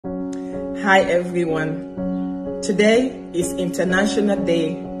Hi everyone. Today is International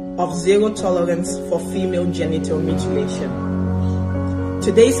Day of Zero Tolerance for Female Genital Mutilation.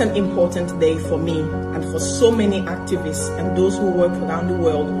 Today is an important day for me and for so many activists and those who work around the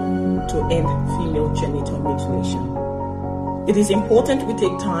world to end female genital mutilation. It is important we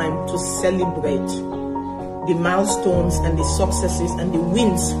take time to celebrate the milestones and the successes and the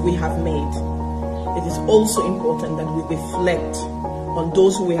wins we have made. It is also important that we reflect on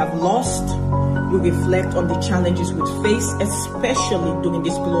those who we have lost. We reflect on the challenges we face, especially during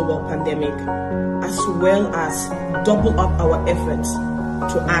this global pandemic, as well as double up our efforts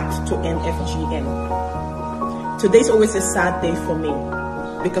to act to end FGM. Today is always a sad day for me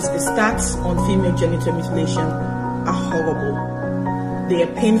because the stats on female genital mutilation are horrible. They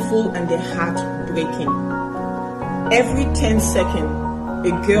are painful and they're heartbreaking. Every 10 seconds,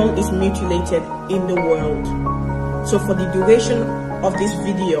 a girl is mutilated in the world. So for the duration of this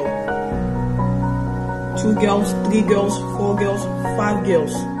video, 2 girls, 3 girls, 4 girls, 5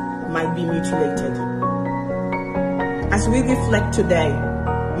 girls might be mutilated. As we reflect today,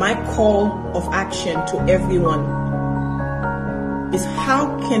 my call of action to everyone is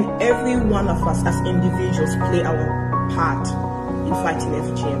how can every one of us as individuals play our part in fighting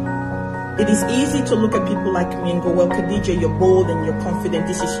FGM? It is easy to look at people like me and go, well, Khadija, you're bold and you're confident,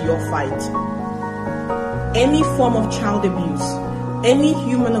 this is your fight. Any form of child abuse, any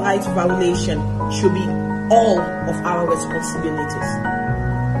human rights violation should be all of our responsibilities.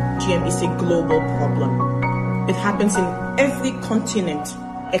 FGM is a global problem. It happens in every continent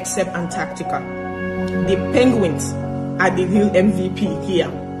except Antactica. The penguins are the real MVP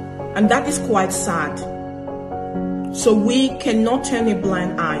here, and that is quite sad. So we cannot turn a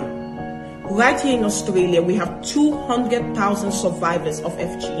blind eye. Right here in Australia, we have 200,000 survivors of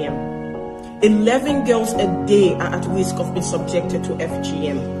FGM. 11 girls a day are at risk of being subjected to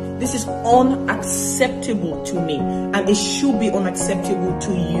FGM. This is unacceptable to me, and it should be unacceptable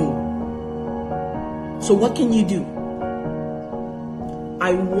to you. So what can you do?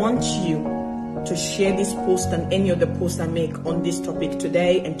 I want you to share this post and any other post I make on this topic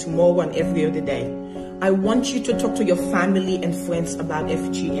today and tomorrow and every other day. I want you to talk to your family and friends about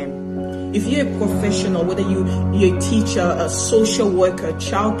FGM. If you're a professional, whether you're a teacher, a social worker,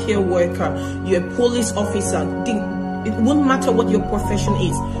 childcare worker, you're a police officer, it won't matter what your profession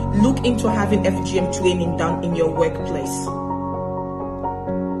is. Look into having FGM training done in your workplace.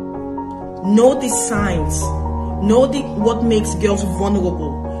 Know the signs. Know what makes girls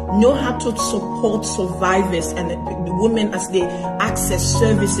vulnerable. Know how to support survivors and the women as they access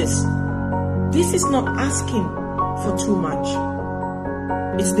services. This is not asking for too much.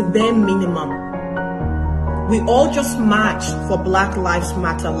 It's the bare minimum. We all just marched for Black Lives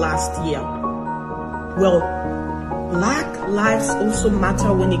Matter last year. Well, Black lives also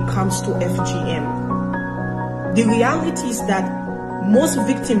matter when it comes to FGM. The reality is that most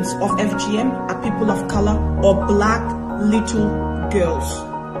victims of FGM are people of color or black little girls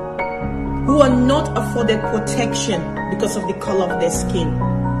who are not afforded protection because of the color of their skin,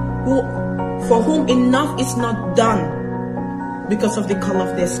 for whom enough is not done because of the color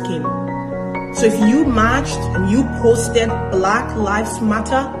of their skin. So if you marched and you posted Black Lives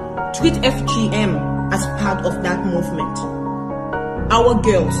Matter, treat FGM as part of that movement. Our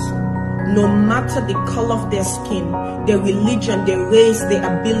girls, no matter the color of their skin, their religion, their race, their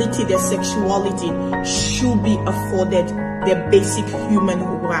ability, their sexuality, should be afforded their basic human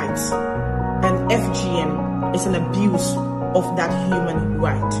rights. And FGM is an abuse of that human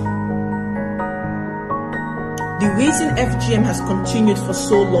right. The reason FGM has continued for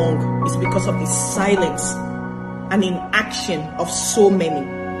so long is because of the silence and inaction of so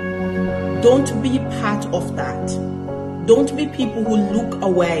many. Don't be part of that. Don't be people who look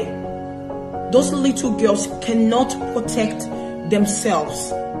away. Those little girls cannot protect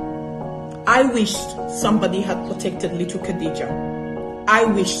themselves. I wish somebody had protected little Khadija. I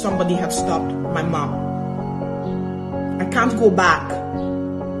wish somebody had stopped my mom. I can't go back.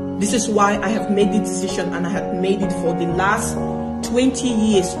 This is why I have made the decision, and I have made it for the last 20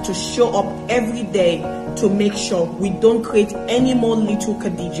 years to show up every day to make sure we don't create any more little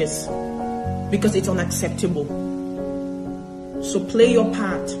Khadijas, because it's unacceptable. So play your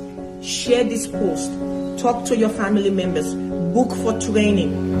part. Share this post. Talk to your family members. Book for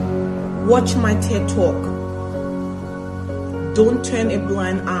training. Watch my TED Talk. Don't turn a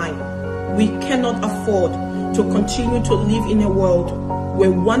blind eye. We cannot afford to continue to live in a world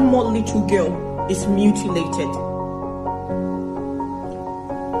where one more little girl is mutilated.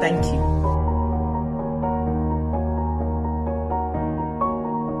 Thank you.